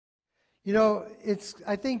You know, it's,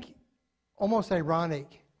 I think, almost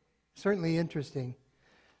ironic, certainly interesting,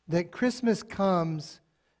 that Christmas comes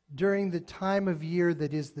during the time of year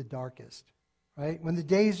that is the darkest, right? When the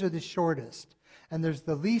days are the shortest and there's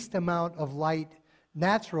the least amount of light,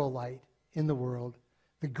 natural light in the world,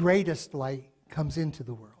 the greatest light comes into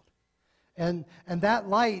the world. And that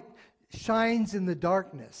light shines in the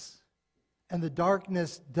darkness, and the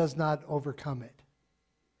darkness does not overcome it.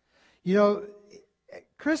 You know,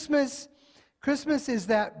 Christmas is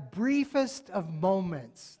that briefest of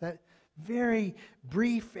moments, that very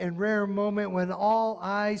brief and rare moment when all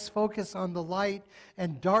eyes focus on the light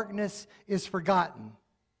and darkness is forgotten.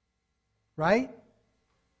 Right?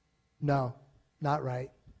 No, not right.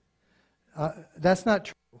 That's not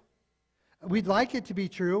true. We'd like it to be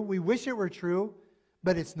true. We wish it were true,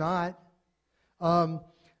 but it's not. The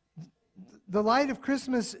light of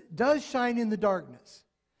Christmas does shine in the darkness,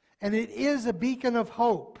 and it is a beacon of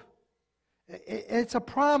hope. It's a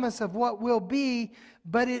promise of what will be,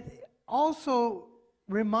 but it also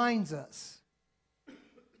reminds us.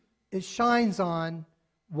 It shines on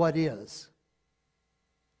what is.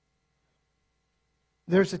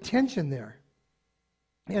 There's a tension there.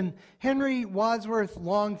 And Henry Wadsworth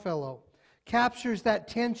Longfellow captures that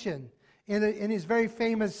tension in his very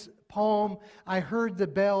famous poem, I Heard the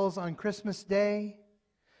Bells on Christmas Day.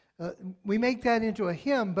 We make that into a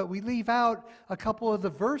hymn, but we leave out a couple of the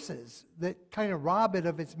verses that kind of rob it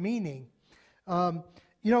of its meaning. You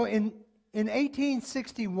know, in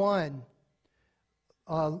 1861,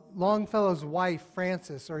 Longfellow's wife,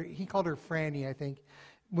 Frances, or he called her Franny, I think,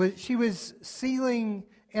 she was sealing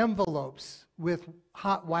envelopes with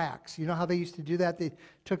hot wax. You know how they used to do that? They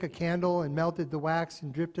took a candle and melted the wax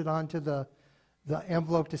and dripped it onto the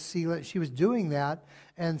envelope to seal it. She was doing that,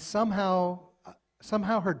 and somehow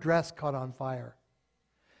her dress caught on fire.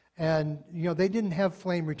 And, you know, they didn't have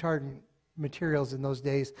flame retardant materials in those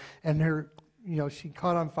days, and her, you know, she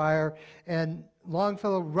caught on fire, and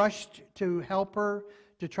Longfellow rushed to help her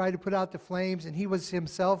to try to put out the flames, and he was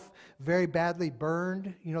himself very badly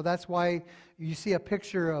burned. You know, that's why you see a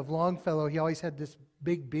picture of Longfellow. He always had this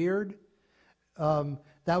big beard.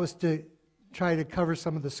 That was to try to cover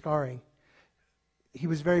some of the scarring. He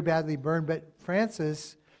was very badly burned, but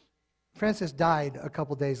Frances died a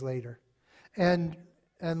couple days later. And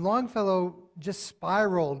Longfellow just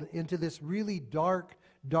spiraled into this really dark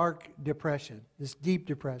depression, this deep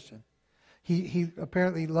depression. He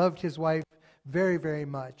apparently loved his wife very, very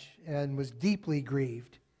much and was deeply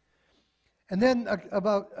grieved. And then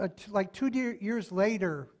like 2 years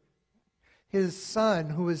later, his son,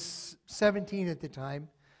 who was 17 at the time,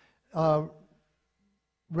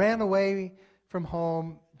 ran away from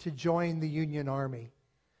home to join the Union Army.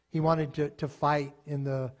 He wanted to fight in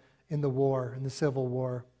the war, in the Civil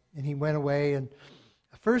War. And he went away, and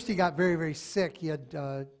first he got very, very sick. He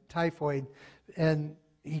had typhoid, and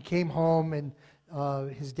he came home, and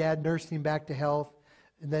his dad nursed him back to health.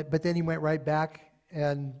 But then he went right back,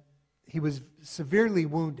 and he was severely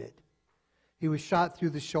wounded. He was shot through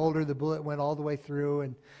the shoulder. The bullet went all the way through,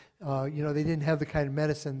 and you know, they didn't have the kind of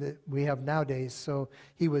medicine that we have nowadays, so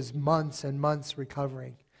he was months and months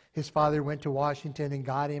recovering. His father went to Washington and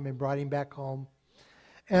got him and brought him back home.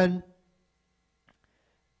 And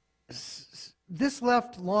this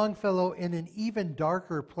left Longfellow in an even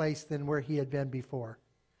darker place than where he had been before.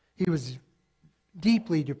 He was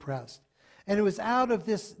deeply depressed. And it was out of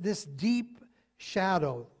this deep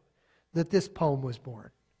shadow that this poem was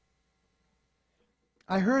born.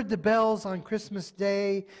 I heard the bells on Christmas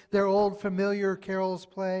Day, their old familiar carols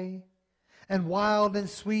play, and wild and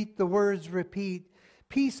sweet the words repeat,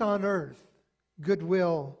 peace on earth,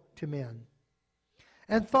 goodwill to men.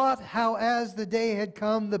 And thought how as the day had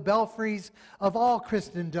come, the belfries of all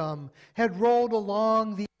Christendom had rolled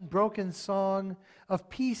along the unbroken song of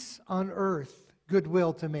peace on earth,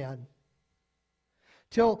 goodwill to men.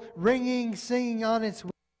 Till ringing, singing on its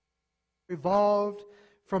way, revolved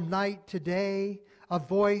from night to day, a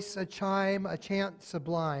voice, a chime, a chant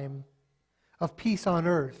sublime of peace on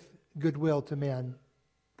earth, goodwill to men.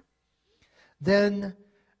 Then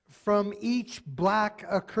from each black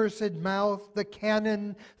accursed mouth the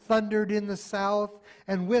cannon thundered in the south,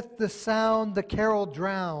 and with the sound the carol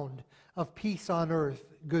drowned of peace on earth,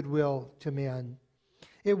 goodwill to men.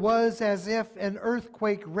 It was as if an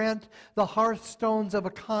earthquake rent the hearthstones of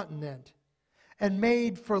a continent and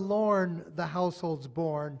made forlorn the households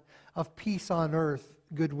born of peace on earth,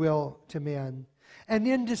 goodwill to men. And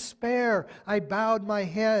in despair I bowed my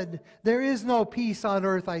head. There is no peace on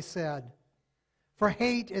earth, I said. For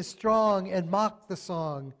hate is strong and mocked the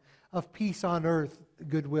song of peace on earth,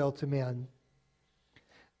 goodwill to men.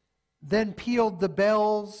 Then pealed the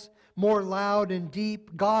bells, more loud and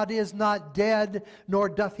deep. God is not dead, nor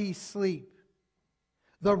doth he sleep.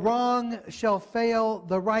 The wrong shall fail,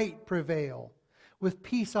 the right prevail, with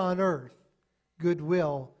peace on earth,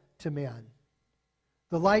 goodwill to men.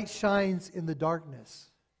 The light shines in the darkness,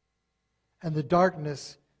 and the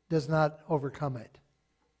darkness does not overcome it.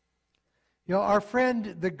 You know, our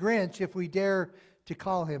friend the Grinch, if we dare to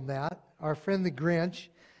call him that, our friend the Grinch,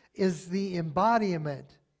 is the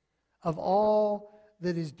embodiment of all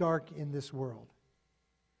that is dark in this world.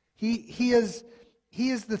 He is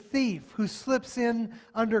the thief who slips in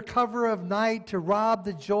under cover of night to rob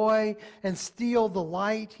the joy and steal the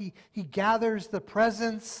light. He gathers the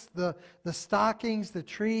presents, the stockings, the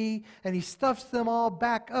tree, and he stuffs them all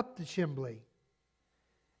back up the chimney.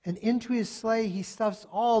 And into his sleigh he stuffs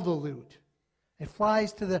all the loot and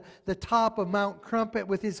flies to the top of Mount Crumpet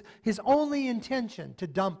with his only intention to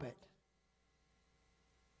dump it.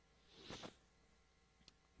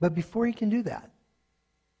 But before he can do that,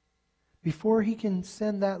 before he can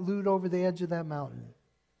send that loot over the edge of that mountain,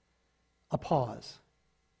 a pause.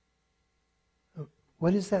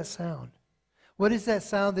 What is that sound? What is that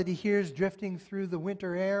sound that he hears drifting through the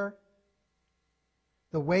winter air?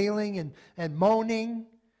 The wailing and moaning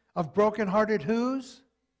of broken-hearted whos?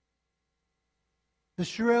 The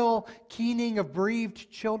shrill keening of bereaved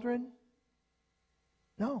children?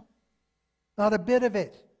 No, not a bit of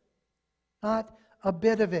it. Not a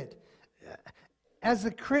bit of it. As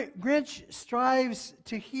the Grinch strives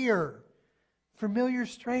to hear, familiar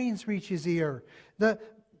strains reach his ear.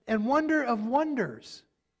 And wonder of wonders,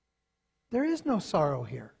 there is no sorrow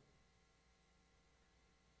here.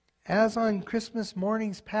 As on Christmas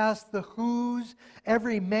mornings past, the whos,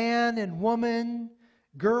 every man and woman,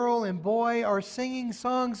 girl and boy, are singing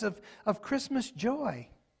songs of Christmas joy.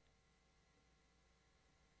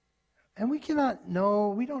 And we don't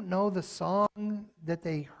know the song that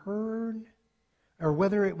they heard, or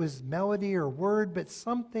whether it was melody or word, but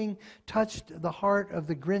something touched the heart of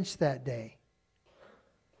the Grinch that day.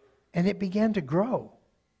 And it began to grow.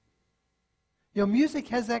 You know, music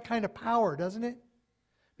has that kind of power, doesn't it?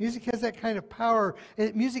 Music has that kind of power.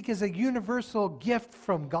 Music is a universal gift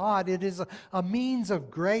from God. It is a means of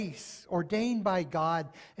grace ordained by God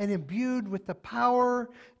and imbued with the power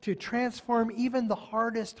to transform even the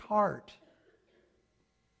hardest heart.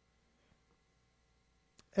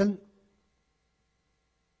 And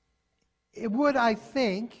it would, I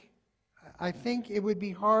think it would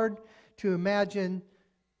be hard to imagine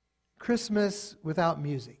Christmas without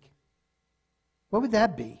music. What would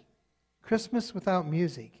that be? Christmas without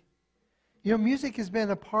music. You know, music has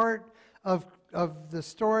been a part of the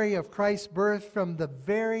story of Christ's birth from the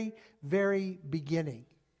very, very beginning.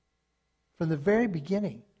 From the very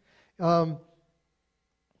beginning.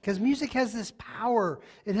 Because music has this power.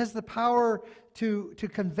 It has the power to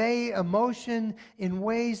convey emotion in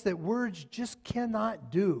ways that words just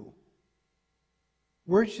cannot do.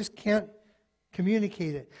 Words just can't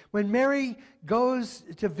communicate it. When Mary goes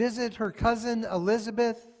to visit her cousin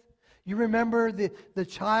Elizabeth, you remember the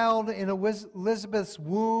child in Elizabeth's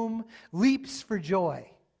womb leaps for joy.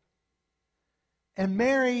 And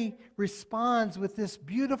Mary responds with this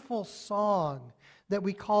beautiful song that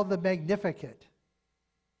we call the Magnificat.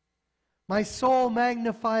 My soul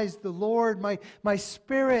magnifies the Lord. My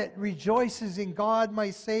spirit rejoices in God my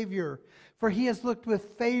Savior, for he has looked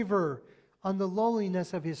with favor on the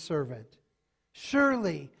lowliness of his servant.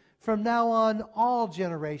 Surely from now on all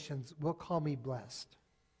generations will call me blessed.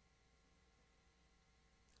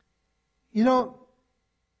 You know,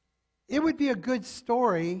 it would be a good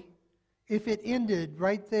story if it ended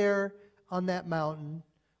right there on that mountain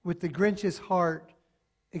with the Grinch's heart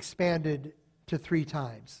expanded to 3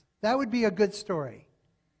 times. That would be a good story.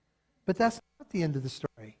 But that's not the end of the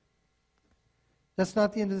story. That's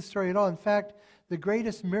not the end of the story at all. In fact, the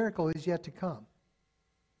greatest miracle is yet to come.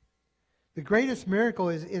 The greatest miracle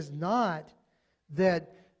is not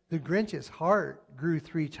that the Grinch's heart grew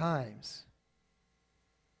 3 times,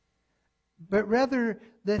 but rather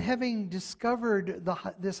that having discovered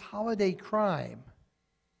this holiday crime,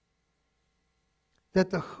 that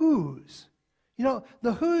the whos,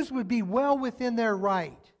 the whos would be well within their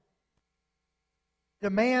right to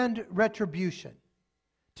demand retribution,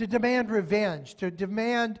 to demand revenge, to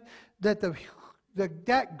demand that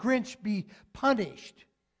that Grinch be punished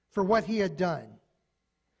for what he had done.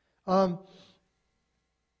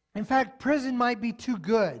 In fact, prison might be too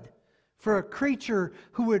good for a creature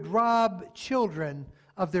who would rob children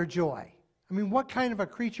of their joy. I mean, what kind of a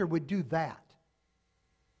creature would do that?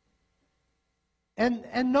 And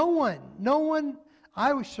no one,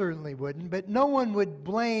 I certainly wouldn't, but no one would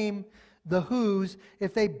blame the Whos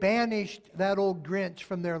if they banished that old Grinch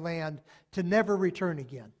from their land to never return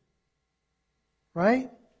again.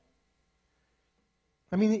 Right?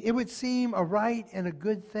 I mean, it would seem a right and a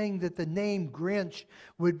good thing that the name Grinch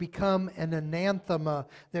would become an anathema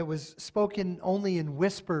that was spoken only in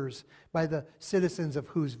whispers by the citizens of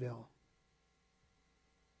Whoville.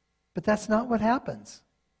 But that's not what happens.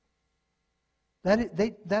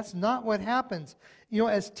 That's not what happens. You know,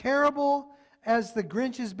 as terrible as the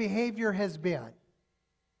Grinch's behavior has been,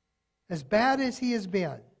 as bad as he has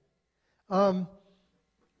been, the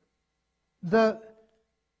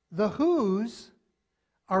Whos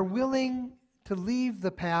are willing to leave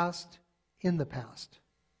the past in the past.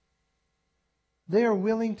 They are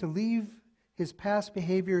willing to leave his past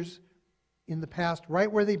behaviors in the past right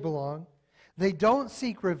where they belong. They don't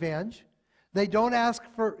seek revenge. They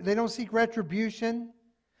don't seek retribution.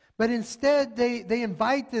 But instead they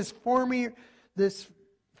invite this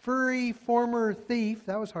furry former thief,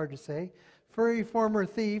 that was hard to say, furry former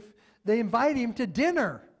thief, they invite him to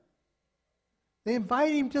dinner. They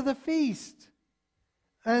invite him to the feast.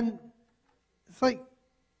 And it's like,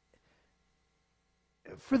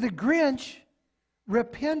 for the Grinch,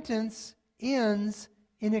 repentance ends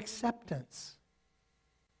in acceptance.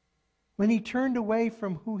 When he turned away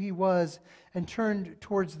from who he was and turned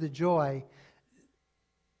towards the joy,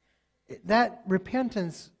 that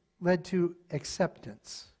repentance led to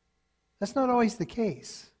acceptance. That's not always the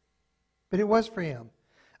case, but it was for him.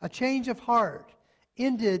 A change of heart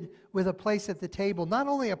ended with a place at the table. Not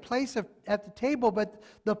only a place at the table, but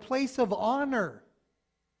the place of honor.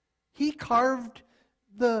 He carved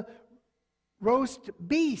the roast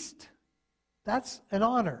beast. That's an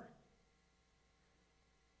honor.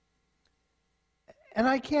 And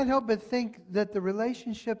I can't help but think that the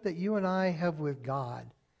relationship that you and I have with God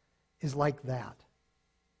is like that.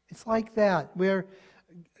 It's like that, where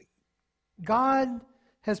God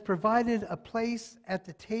has provided a place at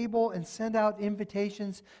the table and sent out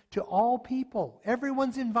invitations to all people.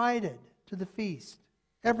 Everyone's invited to the feast.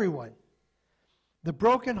 Everyone. The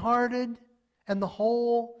brokenhearted and the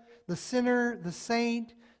whole, the sinner, the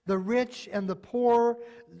saint, the rich and the poor,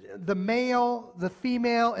 the male, the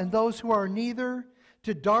female, and those who are neither,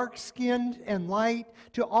 to dark-skinned and light,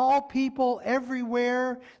 to all people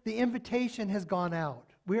everywhere, the invitation has gone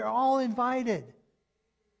out. We are all invited.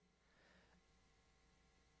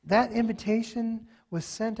 That invitation was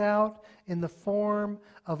sent out in the form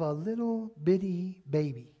of a little bitty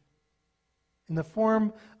baby. In the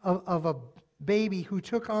form of a baby who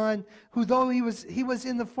though he was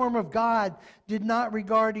in the form of God, did not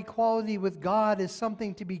regard equality with God as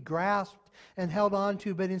something to be grasped and held on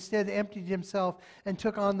to, but instead emptied himself and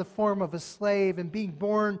took on the form of a slave. And being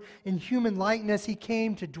born in human likeness, he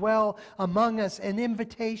came to dwell among us. An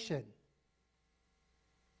invitation.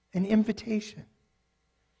 An invitation.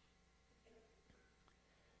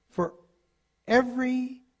 For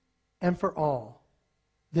every and for all,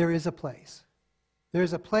 there is a place. There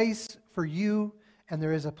is a place for you, and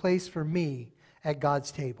there is a place for me at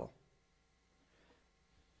God's table.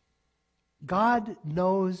 God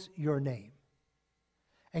knows your name.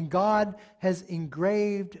 And God has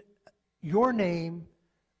engraved your name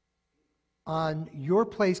on your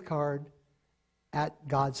place card at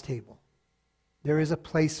God's table. There is a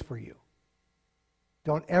place for you.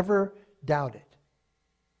 Don't ever doubt it.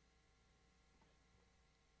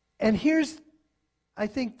 And here's, I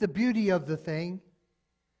think, the beauty of the thing.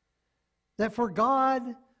 That for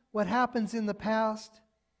God, what happens in the past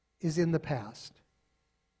is in the past.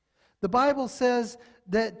 The Bible says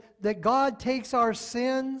that God takes our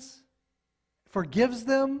sins, forgives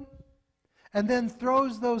them, and then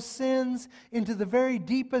throws those sins into the very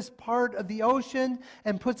deepest part of the ocean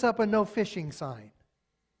and puts up a no fishing sign.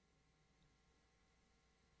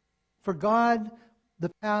 For God, the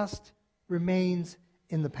past remains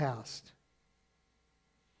in the past.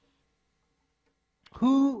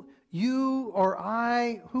 Who you or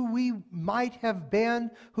I, who we might have been,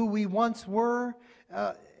 who we once were,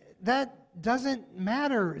 that doesn't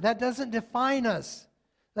matter. That doesn't define us.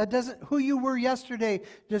 Who you were yesterday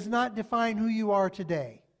does not define who you are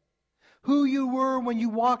today. Who you were when you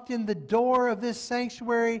walked in the door of this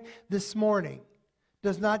sanctuary this morning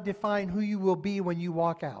does not define who you will be when you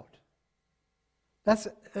walk out. That's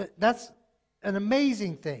an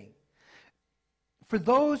amazing thing. For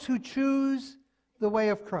those who choose the way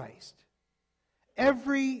of Christ,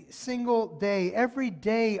 every single day, every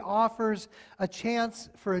day offers a chance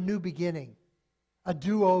for a new beginning, a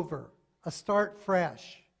do-over, a start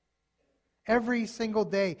fresh. Every single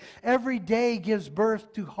day. Every day gives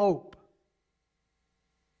birth to hope.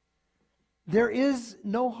 There is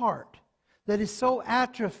no heart that is so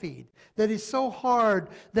atrophied, that is so hard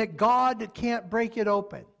that God can't break it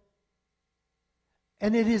open.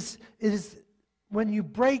 And it is when you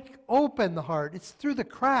break open the heart, it's through the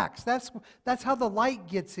cracks. That's how the light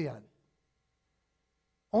gets in.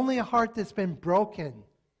 Only a heart that's been broken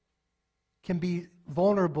can be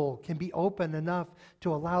vulnerable, can be open enough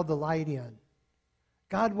to allow the light in.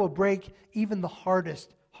 God will break even the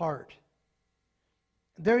hardest heart.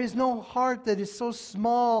 There is no heart that is so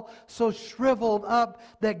small, so shriveled up,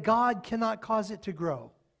 that God cannot cause it to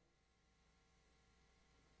grow.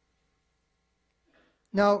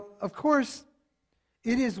 Now, of course,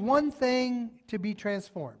 it is one thing to be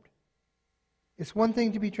transformed. It's one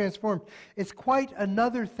thing to be transformed. It's quite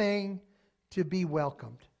another thing to be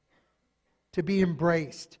welcomed, to be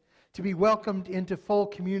embraced, to be welcomed into full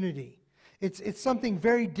community. It's something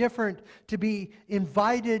very different to be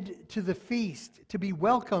invited to the feast, to be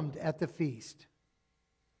welcomed at the feast.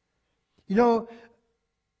 You know,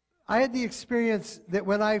 I had the experience that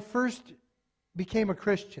when I first became a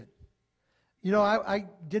Christian, you know, I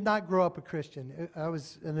did not grow up a Christian. I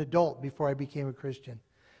was an adult before I became a Christian.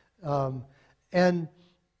 And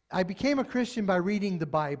I became a Christian by reading the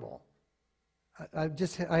Bible. I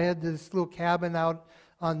had this little cabin out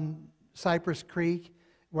on Cypress Creek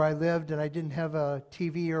where I lived, and I didn't have a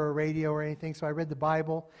TV or a radio or anything, so I read the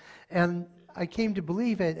Bible. And I came to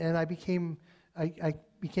believe it, and I became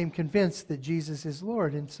convinced that Jesus is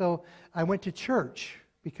Lord. And so I went to church,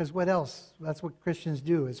 because what else? That's what Christians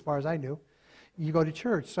do, as far as I knew. You go to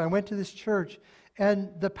church. So I went to this church, and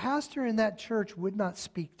the pastor in that church would not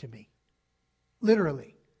speak to me.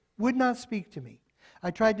 Literally, would not speak to me. I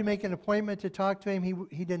tried to make an appointment to talk to him.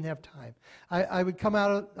 He didn't have time. I would come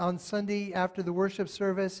out on Sunday after the worship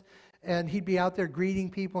service, and he'd be out there greeting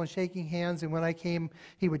people and shaking hands, and when I came,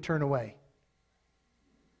 he would turn away.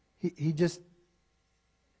 He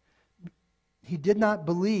did not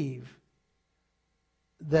believe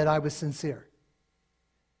that I was sincere.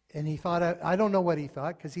 And he thought, I don't know what he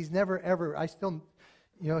thought, because he's never, ever, I still,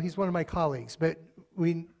 you know, he's one of my colleagues, but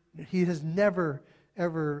he has never,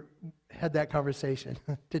 ever had that conversation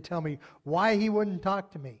to tell me why he wouldn't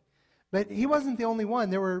talk to me. But he wasn't the only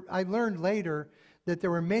one. I learned later that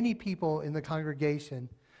there were many people in the congregation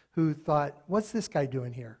who thought, what's this guy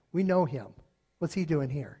doing here? We know him. What's he doing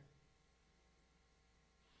here?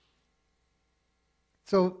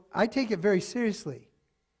 So I take it very seriously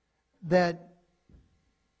that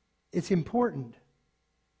it's important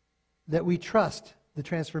that we trust the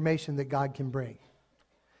transformation that God can bring.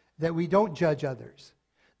 That we don't judge others.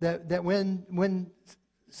 That when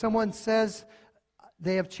someone says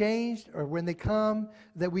they have changed, or when they come,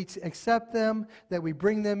 that we accept them, that we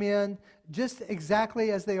bring them in just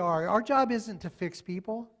exactly as they are. Our job isn't to fix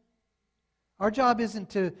people. Our job isn't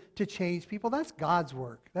to change people. That's God's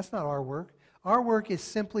work. That's not our work. Our work is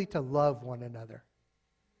simply to love one another.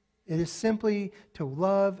 It is simply to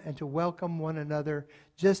love and to welcome one another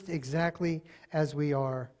just exactly as we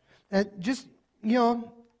are. And just, you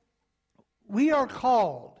know, we are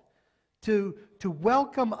called to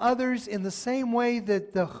welcome others in the same way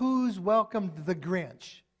that the Who's welcomed the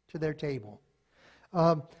Grinch to their table.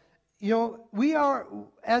 You know, we are,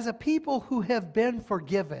 as a people who have been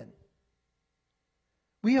forgiven,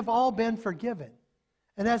 we have all been forgiven.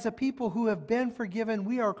 And as a people who have been forgiven,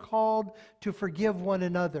 we are called to forgive one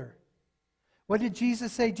another. What did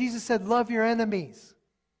Jesus say? Jesus said, love your enemies.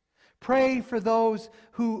 Pray for those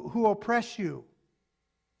who oppress you.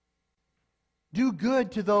 Do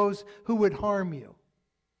good to those who would harm you.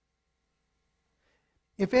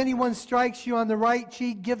 If anyone strikes you on the right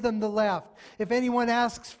cheek, give them the left. If anyone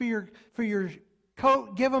asks for your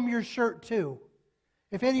coat, give them your shirt too.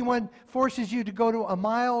 If anyone forces you to go to a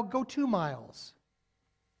mile, go 2 miles.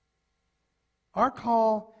 Our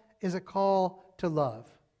call is a call to love.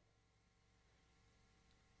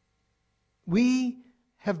 We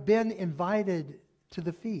have been invited to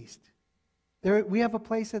the feast. We have a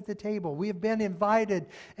place at the table. We have been invited,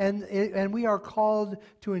 and we are called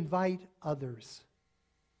to invite others.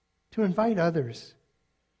 To invite others.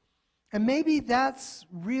 And maybe that's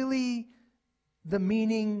really the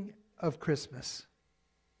meaning of Christmas.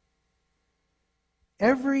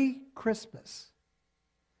 Every Christmas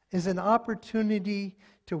is an opportunity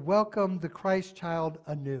to welcome the Christ child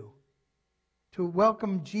anew. To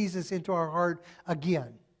welcome Jesus into our heart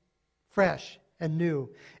again, fresh and new.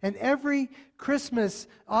 And every Christmas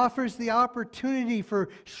offers the opportunity for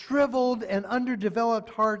shriveled and underdeveloped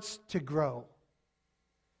hearts to grow.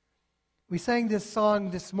 We sang this song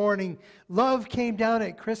this morning, love came down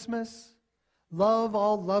at Christmas. Love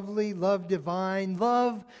all lovely, love divine.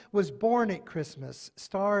 Love was born at Christmas.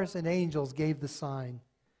 Stars and angels gave the sign.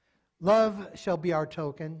 Love shall be our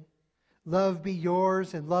token. Love be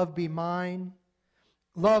yours and love be mine.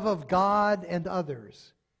 Love of God and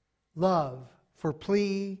others. Love for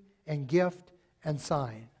plea and gift and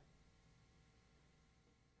sign.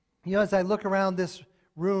 You know, as I look around this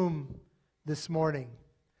room this morning,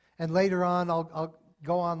 and later on I'll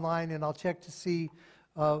go online and I'll check to see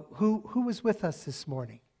who was with us this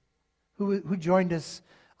morning, who joined us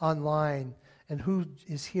online, and who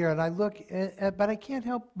is here. And I look at, but I can't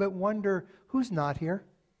help but wonder who's not here.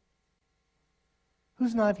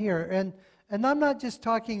 Who's not here? And I'm not just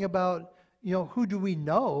talking about, who do we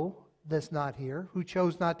know that's not here, who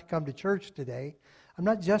chose not to come to church today. I'm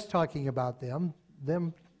not just talking about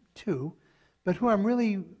them too, but who I'm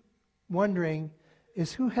really wondering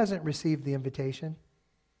is who hasn't received the invitation?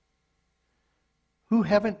 Who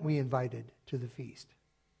haven't we invited to the feast?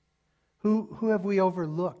 Who have we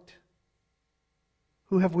overlooked?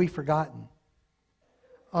 Who have we forgotten?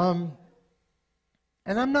 And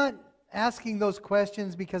I'm not asking those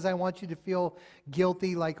questions because I want you to feel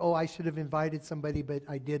guilty, like, oh, I should have invited somebody, but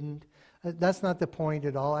I didn't. That's not the point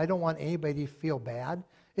at all. I don't want anybody to feel bad.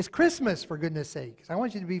 It's Christmas, for goodness sake. I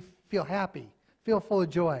want you to feel happy, feel full of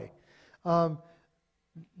joy.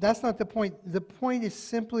 That's not the point. The point is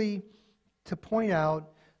simply to point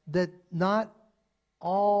out that not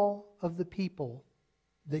all of the people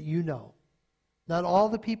that you know, not all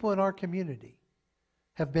the people in our community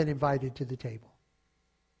have been invited to the table.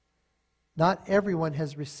 Not everyone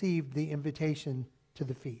has received the invitation to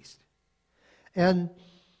the feast. And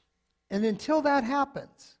until that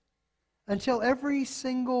happens, until every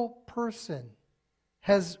single person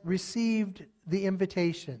has received the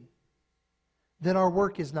invitation, then our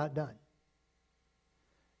work is not done.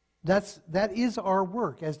 That is our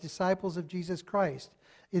work as disciples of Jesus Christ.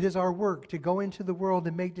 It is our work to go into the world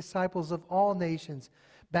and make disciples of all nations,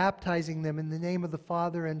 baptizing them in the name of the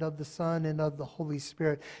Father and of the Son and of the Holy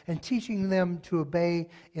Spirit, and teaching them to obey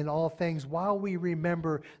in all things while we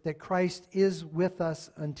remember that Christ is with us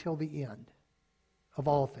until the end of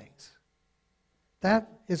all things. That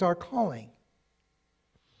is our calling.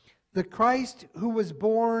 The Christ who was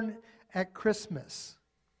born at Christmas,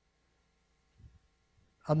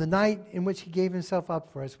 on the night in which he gave himself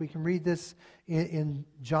up for us. We can read this in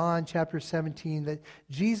John chapter 17, that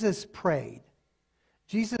Jesus prayed.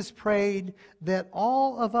 Jesus prayed that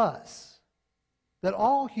all of us, that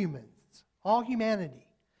all humans, all humanity,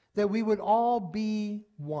 that we would all be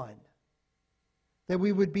one. That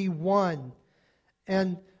we would be one.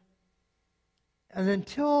 And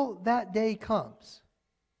until that day comes,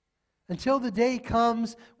 until the day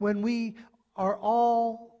comes when we are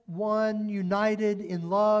all one, united in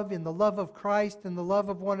love, in the love of Christ and the love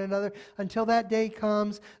of one another, until that day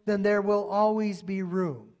comes, then there will always be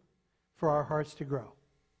room for our hearts to grow.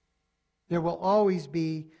 There will always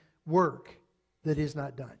be work that is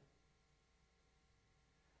not done.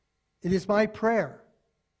 It is my prayer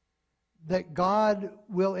that God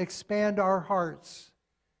will expand our hearts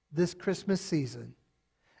this Christmas season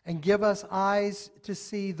and give us eyes to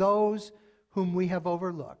see those whom we have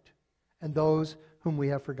overlooked and those whom we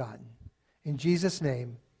have forgotten. In Jesus'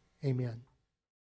 name, amen.